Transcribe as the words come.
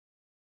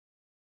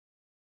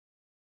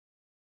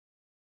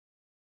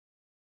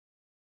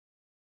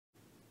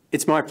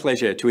It's my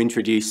pleasure to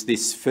introduce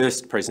this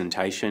first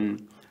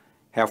presentation,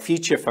 How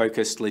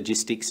Future-Focused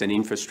Logistics and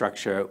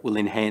Infrastructure Will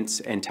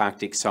Enhance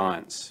Antarctic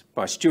Science,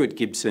 by Stuart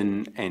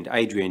Gibson and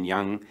Adrian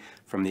Young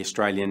from the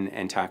Australian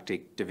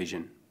Antarctic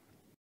Division.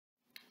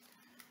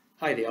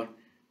 Hi there,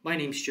 my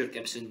name's Stuart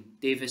Gibson,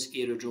 Davis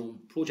Eradrome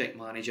Project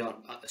Manager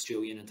at the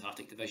Australian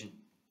Antarctic Division.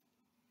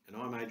 And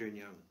I'm Adrian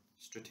Young,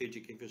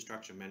 Strategic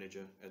Infrastructure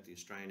Manager at the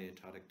Australian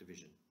Antarctic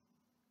Division.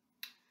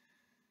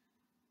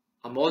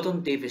 A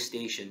modern Davis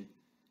station,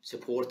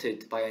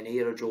 supported by an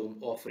aerodrome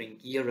offering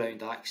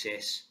year-round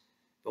access,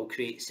 will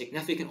create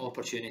significant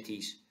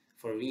opportunities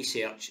for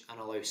research and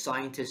allow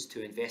scientists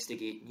to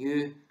investigate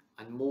new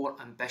and more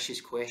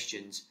ambitious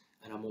questions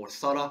in a more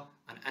thorough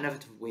and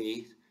innovative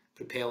way,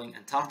 propelling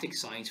Antarctic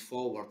science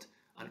forward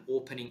and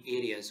opening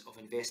areas of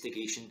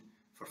investigation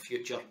for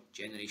future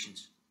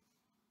generations.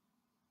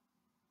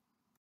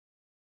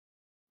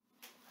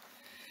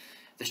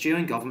 The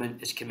Australian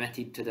Government is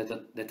committed to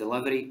the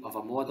delivery of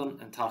a modern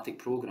Antarctic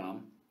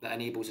programme that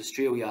enables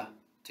Australia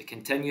to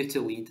continue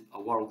to lead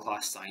a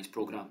world-class science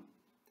programme.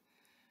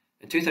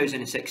 In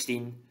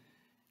 2016,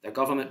 the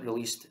Government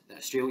released the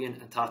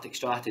Australian Antarctic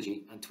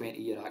Strategy and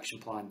 20-year Action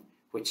Plan,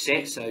 which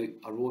sets out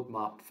a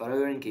roadmap for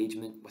our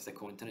engagement with the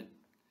continent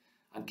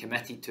and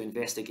committed to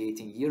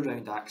investigating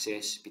year-round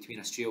access between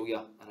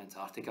Australia and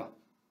Antarctica.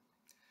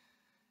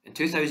 In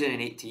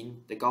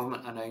 2018, the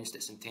Government announced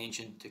its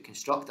intention to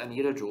construct an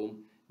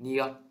aerodrome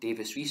near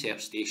Davis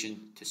Research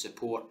Station to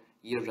support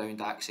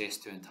year-round access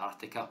to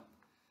Antarctica,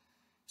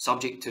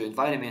 subject to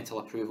environmental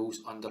approvals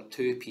under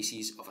two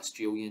pieces of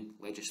Australian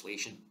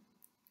legislation.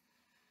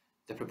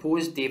 The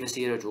proposed Davis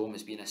Eradrome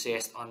has been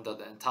assessed under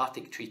the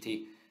Antarctic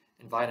Treaty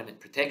Environment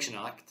Protection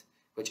Act,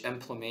 which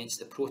implements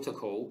the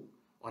Protocol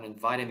on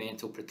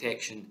Environmental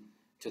Protection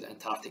to the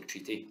Antarctic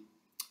Treaty.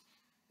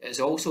 It has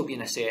also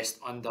been assessed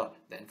under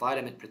the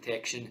Environment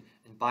Protection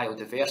and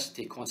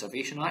Biodiversity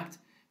Conservation Act,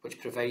 which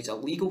provides a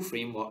legal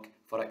framework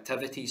for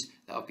activities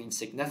that have been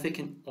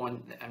significant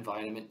on the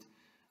environment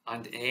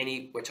and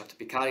any which are to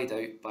be carried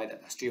out by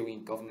the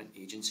Australian Government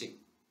agency.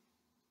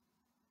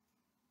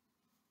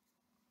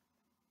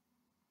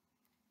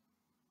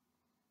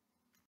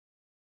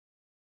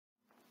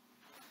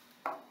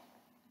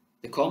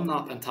 The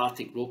COMNAP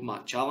Antarctic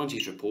Roadmap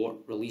Challenges report,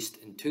 released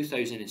in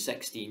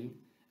 2016,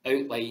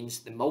 outlines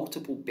the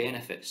multiple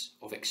benefits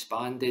of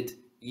expanded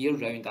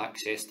year-round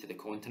access to the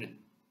continent,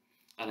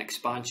 and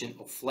expansion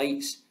of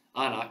flights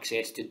and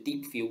access to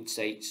deep field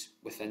sites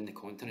within the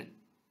continent.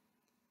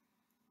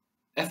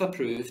 If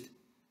approved,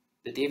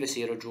 the Davis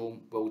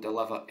Eradrome will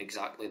deliver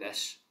exactly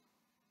this,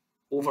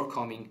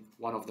 overcoming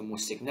one of the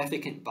most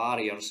significant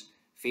barriers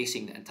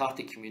facing the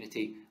Antarctic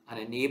community and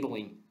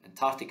enabling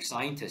Antarctic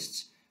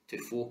scientists to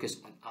focus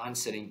on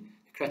answering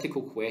the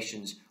critical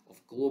questions of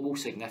global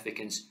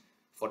significance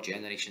for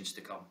generations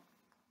to come.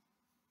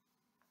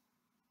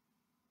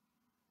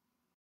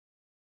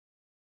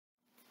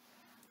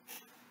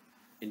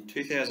 In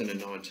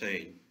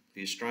 2019,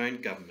 the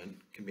Australian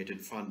Government committed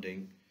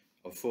funding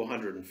of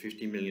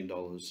 $450 million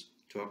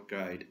to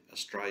upgrade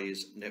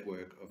Australia's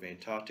network of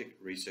Antarctic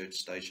research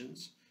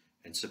stations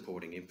and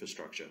supporting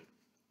infrastructure.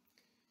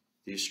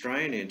 The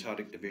Australian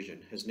Antarctic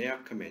Division has now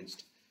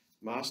commenced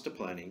master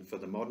planning for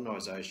the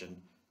modernisation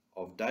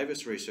of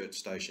Davis Research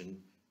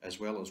Station as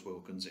well as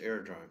Wilkins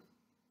Aerodrome.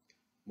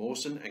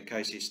 Mawson and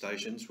Casey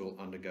stations will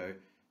undergo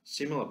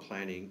similar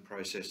planning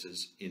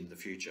processes in the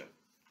future.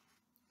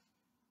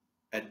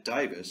 At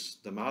Davis,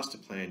 the master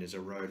plan is a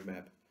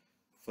roadmap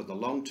for the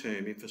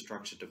long-term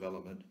infrastructure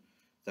development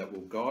that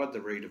will guide the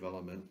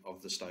redevelopment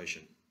of the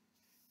station.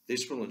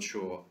 This will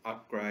ensure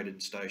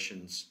upgraded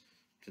stations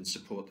can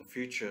support the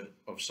future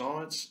of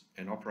science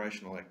and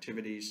operational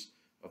activities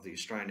of the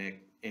Australian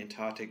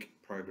Antarctic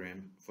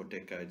program for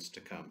decades to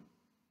come.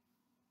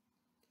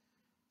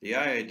 The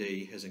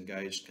AAD has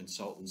engaged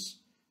consultants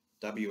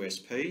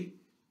WSP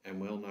and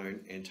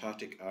well-known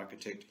Antarctic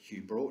architect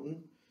Hugh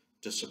Broughton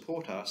to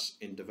support us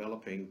in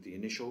developing the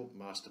initial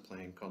master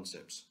plan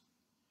concepts.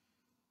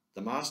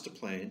 The master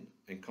plan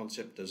and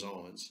concept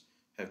designs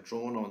have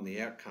drawn on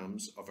the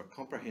outcomes of a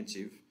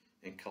comprehensive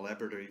and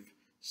collaborative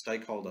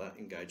stakeholder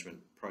engagement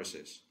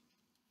process.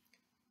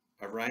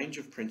 A range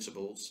of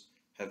principles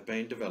have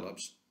been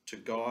developed to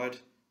guide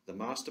the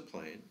master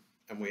plan,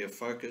 and we are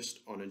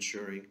focused on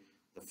ensuring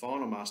the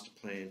final master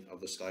plan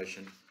of the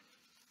station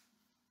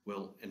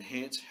will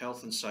enhance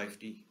health and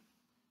safety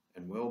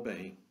and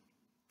well-being,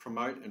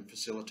 promote and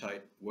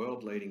facilitate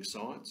world-leading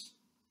science,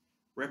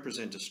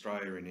 represent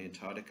Australia in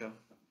Antarctica,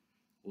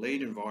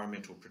 lead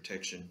environmental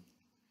protection,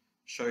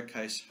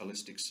 showcase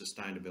holistic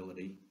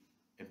sustainability,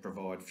 and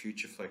provide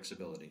future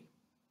flexibility.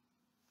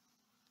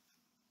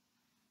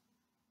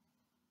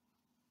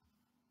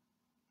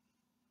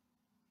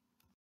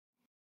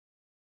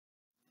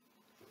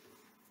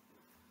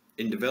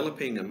 In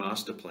developing a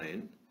master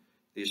plan,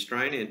 the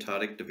Australian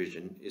Antarctic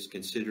Division is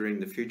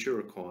considering the future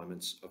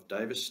requirements of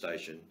Davis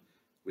Station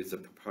with the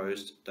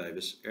proposed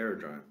Davis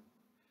Eradrome.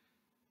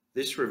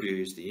 This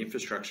reviews the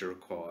infrastructure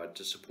required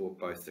to support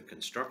both the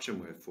construction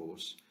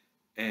workforce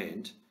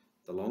and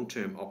the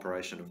long-term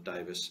operation of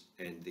Davis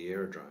and the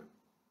aerodrome.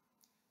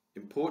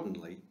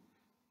 Importantly,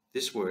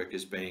 this work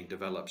is being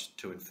developed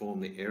to inform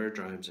the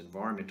aerodrome's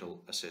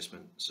environmental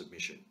assessment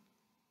submission.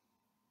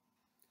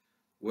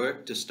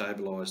 Work to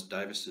stabilise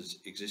Davis's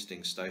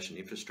existing station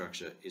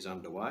infrastructure is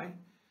underway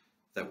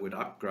that would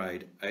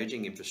upgrade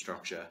ageing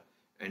infrastructure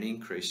and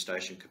increase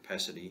station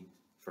capacity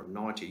from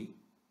 90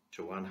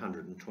 to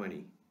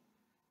 120.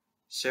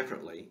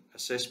 Separately,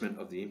 assessment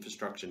of the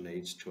infrastructure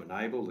needs to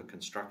enable the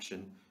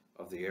construction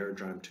of the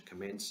aerodrome to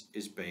commence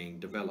is being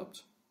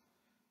developed.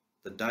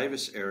 The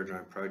Davis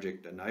Eradrome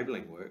project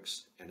enabling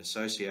works and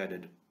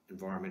associated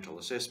environmental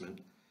assessment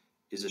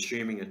is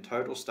assuming a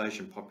total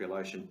station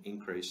population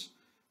increase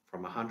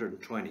from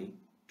 120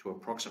 to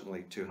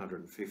approximately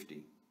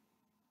 250.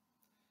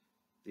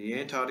 The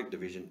Antarctic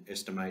Division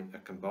estimate a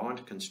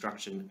combined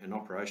construction and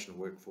operational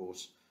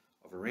workforce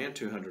of around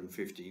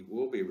 250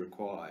 will be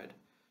required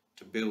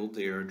to build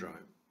the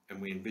aerodrome,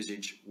 and we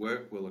envisage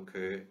work will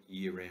occur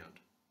year-round.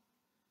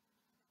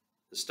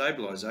 The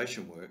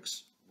stabilisation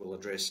works will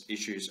address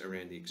issues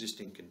around the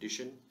existing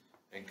condition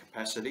and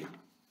capacity.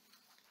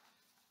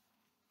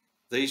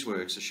 These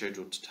works are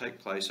scheduled to take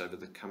place over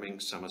the coming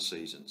summer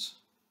seasons.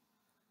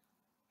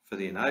 For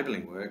the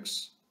enabling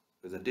works,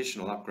 with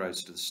additional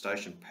upgrades to the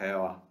station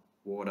power,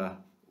 water,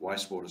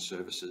 wastewater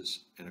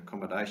services and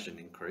accommodation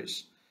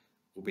increase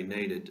will be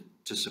needed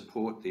to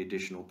support the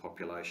additional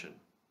population.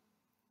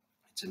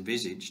 It's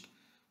envisaged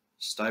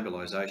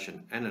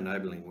stabilisation and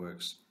enabling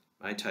works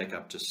may take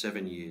up to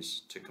 7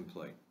 years to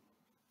complete.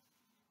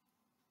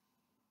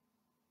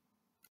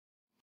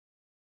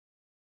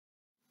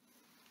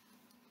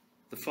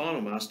 The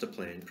final master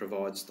plan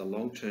provides the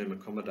long-term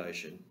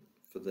accommodation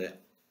for the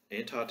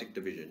Antarctic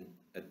Division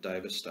at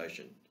Davis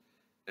Station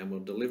and will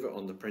deliver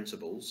on the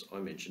principles I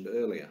mentioned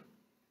earlier.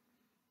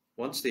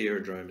 Once the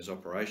aerodrome is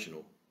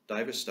operational,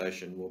 Davis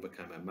Station will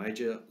become a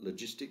major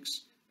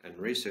logistics and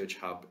research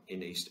hub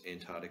in East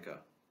Antarctica.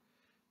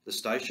 The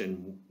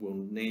station will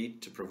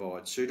need to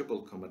provide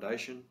suitable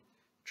accommodation,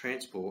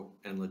 transport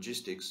and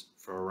logistics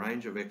for a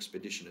range of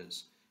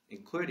expeditioners,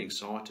 including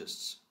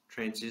scientists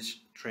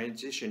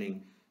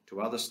transitioning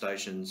to other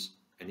stations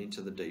and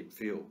into the deep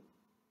field.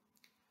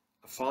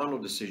 A final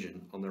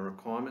decision on the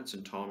requirements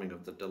and timing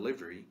of the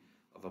delivery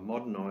of a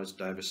modernised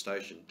Davis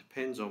station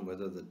depends on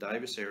whether the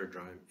Davis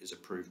Eradrome is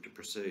approved to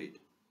proceed.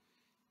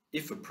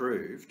 If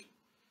approved,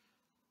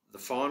 the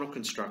final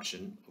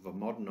construction of a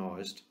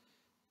modernised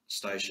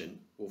station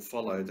will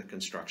follow the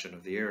construction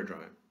of the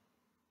aerodrome.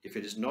 If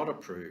it is not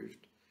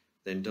approved,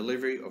 then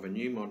delivery of a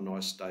new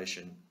modernised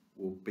station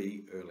will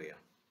be earlier.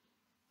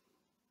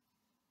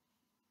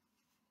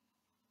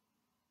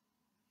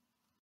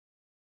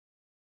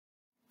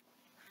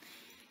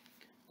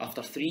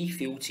 After 3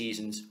 field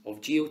seasons of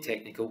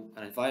geotechnical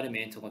and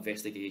environmental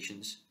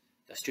investigations,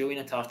 the Australian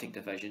Antarctic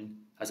Division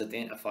has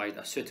identified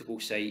a suitable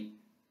site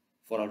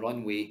for a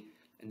runway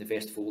in the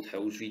Vestfold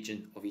Hills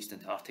region of East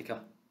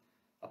Antarctica,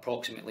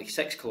 approximately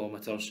 6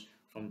 kilometres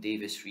from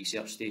Davis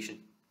Research Station.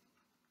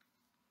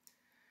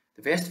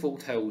 The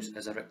Vestfold Hills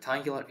is a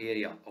rectangular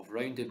area of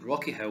rounded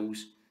rocky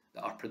hills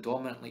that are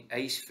predominantly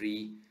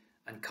ice-free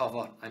and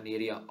cover an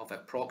area of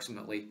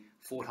approximately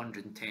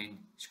 410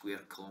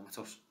 square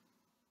kilometres.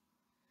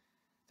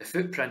 The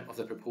footprint of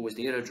the proposed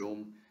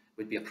aerodrome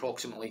would be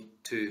approximately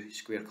 2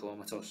 square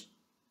kilometres.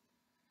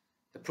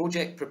 The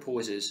project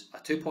proposes a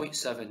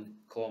 2.7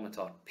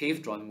 kilometre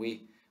paved runway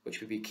which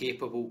would be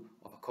capable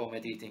of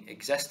accommodating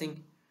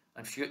existing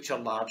and future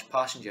large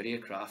passenger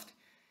aircraft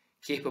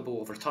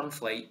capable of return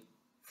flight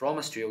from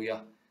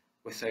Australia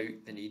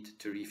without the need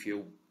to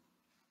refuel.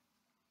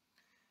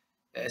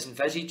 It is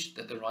envisaged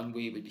that the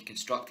runway would be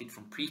constructed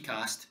from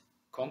precast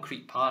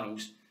concrete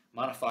panels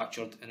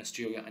manufactured in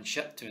Australia and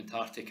shipped to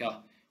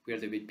Antarctica, where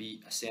they would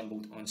be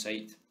assembled on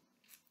site.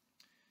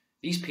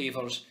 These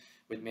pavers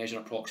would measure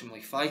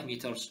approximately 5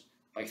 metres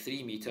by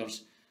 3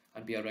 metres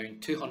and be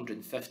around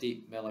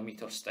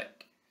 250mm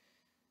thick.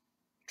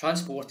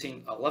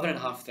 Transporting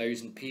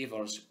 11,500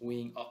 pavers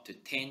weighing up to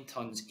 10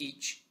 tonnes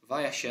each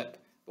via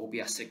ship will be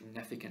a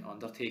significant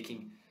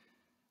undertaking,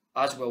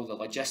 as will the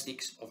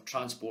logistics of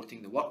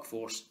transporting the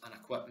workforce and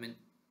equipment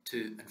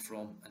to and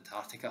from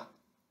Antarctica.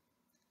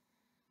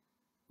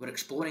 We're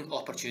exploring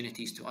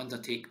opportunities to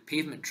undertake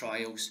pavement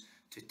trials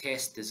to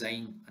test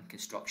design and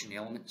construction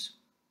elements.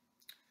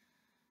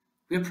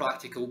 Where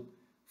practical,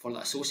 for the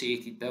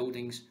associated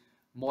buildings,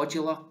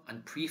 modular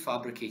and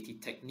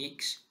prefabricated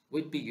techniques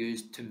would be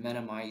used to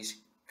minimise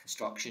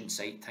construction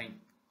site time.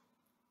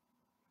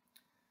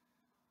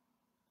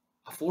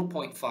 A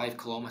 4.5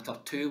 kilometre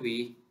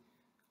two-way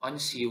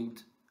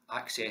unsealed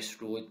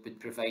access road would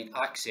provide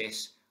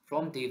access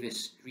from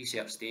Davis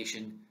Research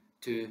Station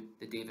to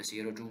the Davis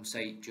Eradrome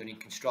site during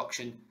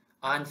construction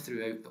and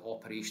throughout the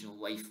operational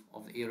life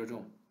of the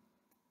aerodrome.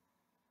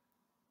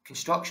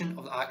 Construction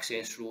of the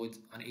access road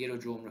and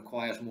aerodrome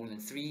requires more than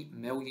 3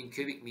 million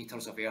cubic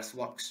metres of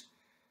earthworks,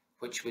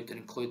 which would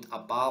include a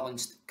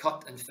balanced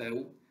cut and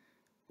fill,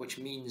 which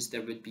means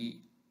there would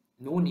be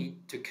no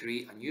need to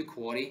create a new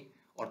quarry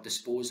or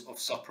dispose of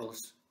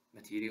surplus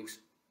materials.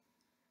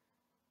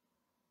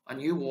 A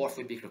new wharf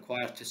would be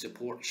required to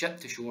support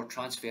ship-to-shore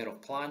transfer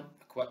of plant,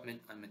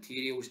 equipment and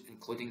materials,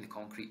 including the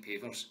concrete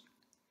pavers.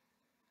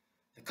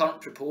 The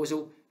current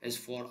proposal is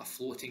for a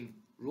floating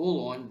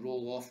roll-on,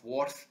 roll-off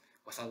wharf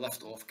with a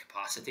lift-off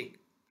capacity.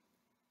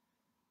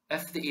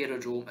 If the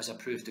aerodrome is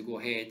approved to go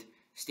ahead,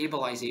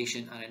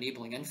 stabilisation and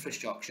enabling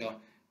infrastructure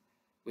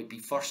would be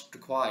first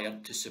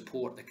required to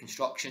support the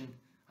construction,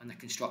 and the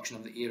construction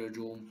of the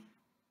aerodrome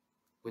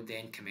would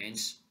then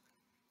commence,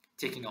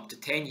 taking up to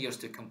 10 years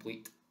to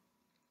complete.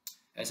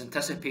 It is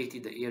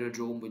anticipated the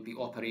aerodrome would be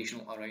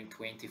operational around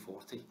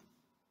 2040.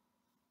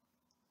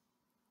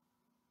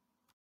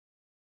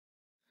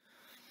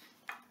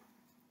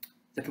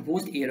 The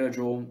proposed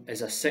aerodrome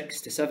is a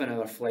 6 to 7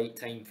 hour flight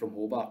time from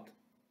Hobart.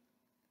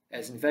 It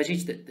is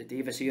envisaged that the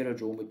Davis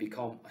Eradrome would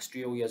become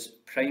Australia's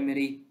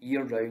primary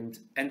year-round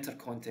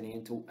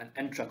intercontinental and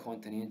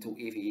intracontinental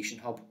aviation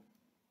hub.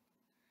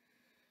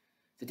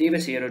 The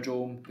Davis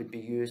Eradrome would be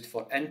used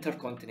for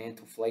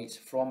intercontinental flights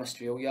from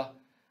Australia,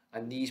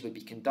 and these would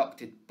be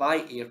conducted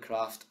by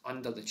aircraft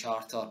under the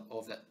charter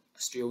of the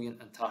Australian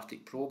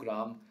Antarctic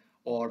Programme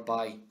or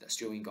by the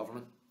Australian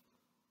Government.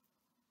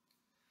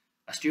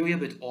 Australia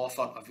would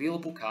offer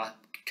available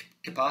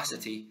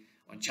capacity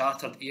on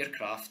chartered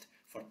aircraft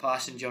for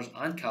passengers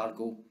and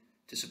cargo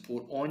to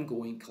support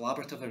ongoing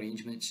collaborative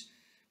arrangements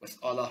with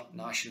other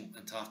national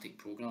Antarctic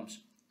programmes.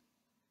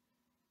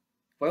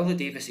 While the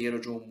Davis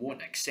Eradrome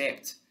won't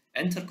accept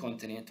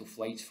intercontinental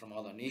flights from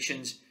other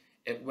nations,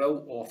 it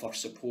will offer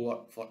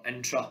support for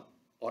intra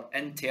or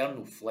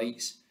internal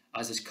flights,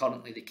 as is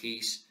currently the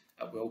case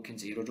at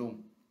Wilkins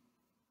Aerodrome.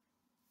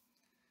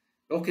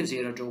 Wilkins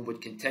Aerodrome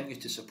would continue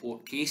to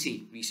support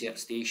Casey Research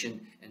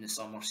Station in the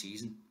summer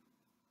season.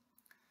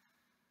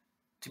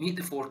 To meet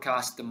the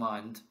forecast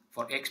demand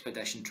for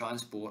expedition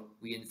transport,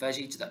 we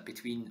envisage that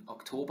between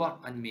October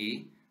and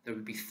May there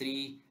would be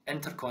 3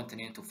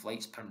 intercontinental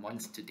flights per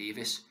month to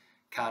Davis,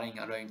 carrying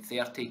around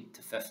 30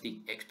 to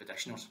 50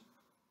 expeditioners.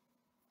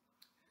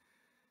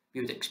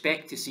 We would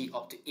expect to see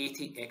up to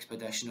 80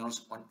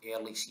 expeditioners on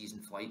early season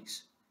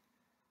flights.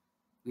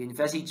 We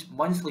envisage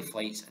monthly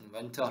flights in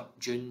winter,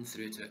 June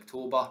through to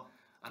October,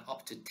 and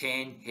up to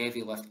 10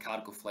 heavy lift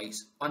cargo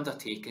flights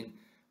undertaken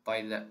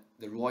by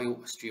the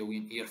Royal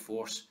Australian Air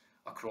Force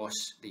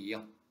across the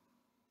year.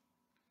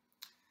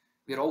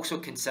 We are also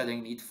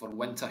considering need for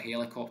winter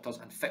helicopters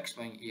and fixed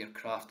wing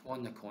aircraft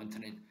on the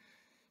continent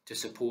to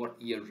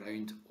support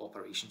year-round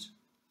operations.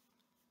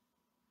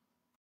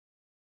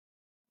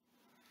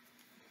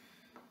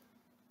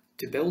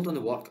 To build on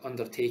the work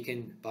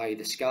undertaken by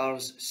the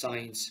SCARS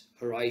Science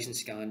Horizon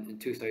Scan in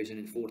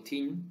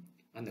 2014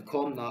 and the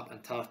ComNAP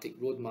Antarctic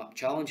Roadmap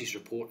Challenges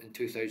report in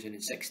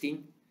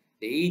 2016,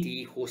 the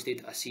AD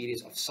hosted a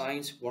series of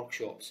science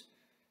workshops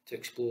to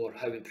explore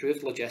how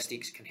improved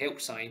logistics can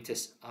help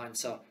scientists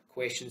answer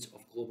questions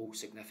of global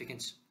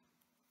significance.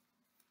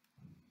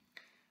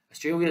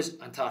 Australia's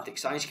Antarctic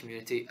science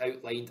community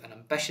outlined an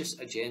ambitious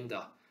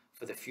agenda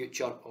for the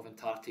future of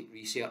Antarctic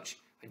research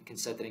when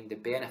considering the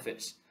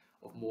benefits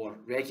of more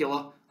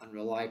regular and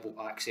reliable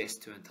access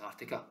to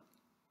Antarctica.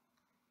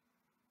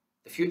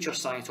 The Future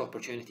Science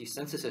Opportunity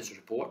Synthesis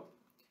Report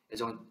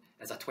is a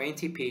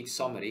 20-page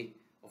summary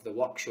of the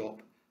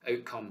workshop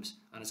outcomes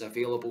and is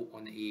available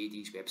on the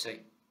AAD's website.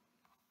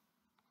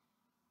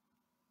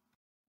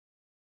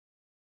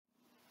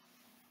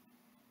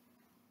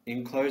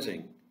 In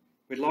closing,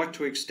 we'd like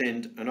to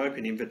extend an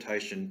open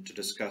invitation to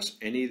discuss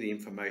any of the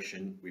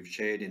information we've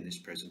shared in this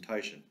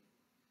presentation.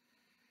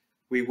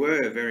 We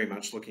were very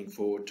much looking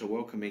forward to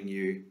welcoming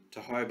you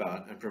to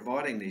Hobart and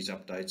providing these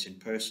updates in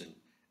person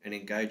and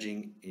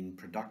engaging in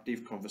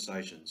productive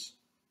conversations.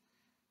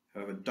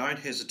 However, don't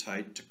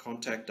hesitate to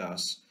contact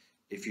us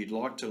if you'd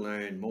like to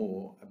learn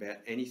more about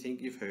anything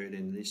you've heard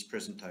in this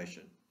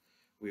presentation.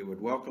 We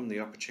would welcome the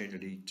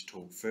opportunity to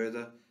talk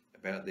further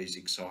about these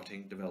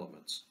exciting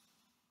developments.